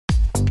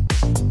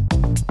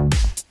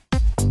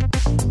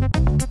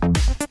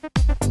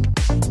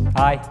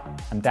Hi,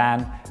 I'm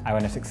Dan. I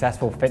run a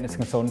successful fitness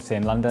consultancy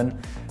in London.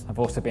 I've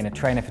also been a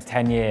trainer for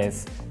 10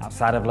 years.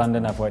 Outside of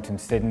London, I've worked in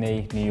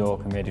Sydney, New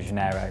York and Rio de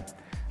Janeiro.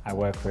 I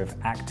work with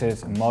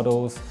actors and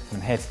models,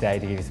 and I'm here today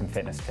to give you some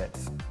fitness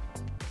tips.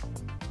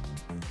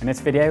 In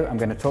this video, I'm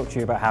going to talk to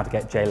you about how to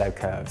get J-Lo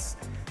curves.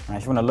 Now,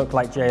 if you want to look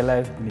like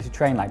J-Lo, you need to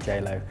train like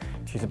J-Lo.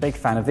 She's a big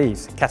fan of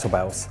these,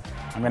 kettlebells.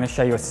 I'm going to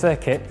show you a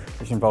circuit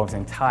which involves the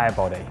entire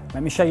body.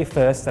 Let me show you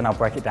first, then I'll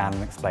break it down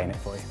and explain it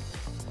for you.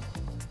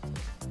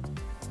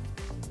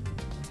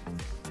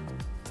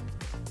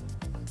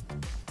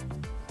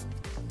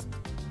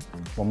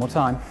 One more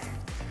time.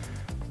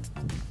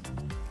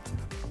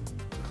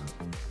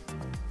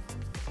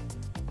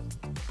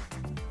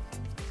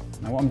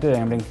 Now what I'm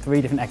doing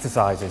 3 different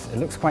exercises. It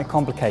looks quite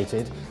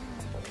complicated,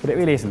 but it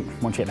really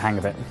isn't once you get the hang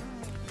of it.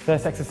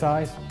 First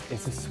exercise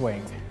is the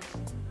swing.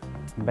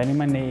 I'm bending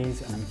my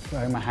knees and I'm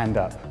throwing my hand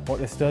up. What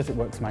this does, it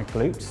works my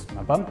glutes,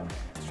 my bum,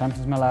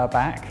 strengthens my lower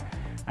back,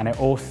 and it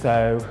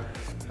also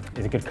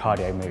is a good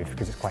cardio move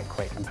because it's quite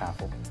quick and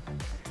powerful.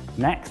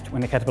 Next,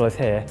 when the kettlebell is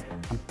here,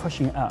 I'm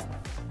pushing it up.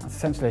 That's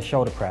essentially a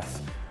shoulder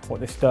press. What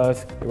this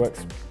does,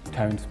 it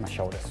tones my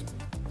shoulders.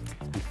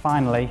 And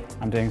finally,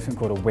 I'm doing something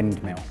called a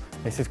windmill.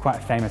 This is quite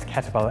a famous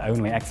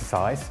kettlebell-only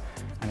exercise,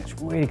 and it's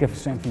really good for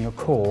strengthening your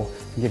core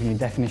and giving you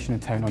definition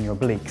and tone on your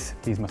obliques,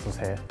 these muscles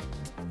here.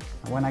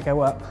 And when I go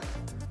up,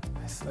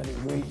 I slowly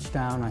reach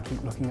down, I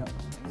keep looking up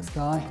at the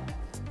sky,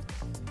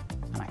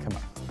 and I come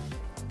up.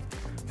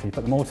 So you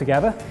put them all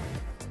together,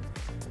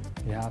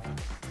 you have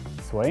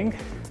the swing,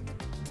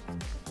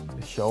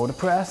 the shoulder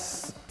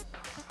press,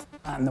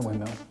 and the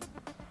windmill.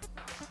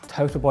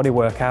 Total body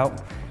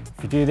workout.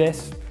 If you do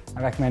this,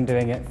 I recommend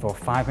doing it for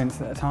 5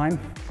 minutes at a time.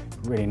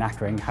 Really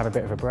knackering, have a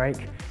bit of a break,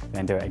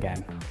 then do it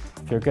again.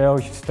 If you're a girl,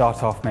 you should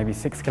start off maybe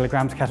 6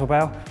 kilograms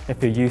kettlebell.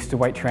 If you're used to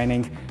weight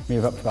training,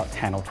 move up to about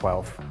 10 or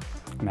 12.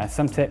 And there's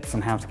some tips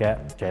on how to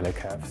get J-Lo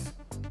curves.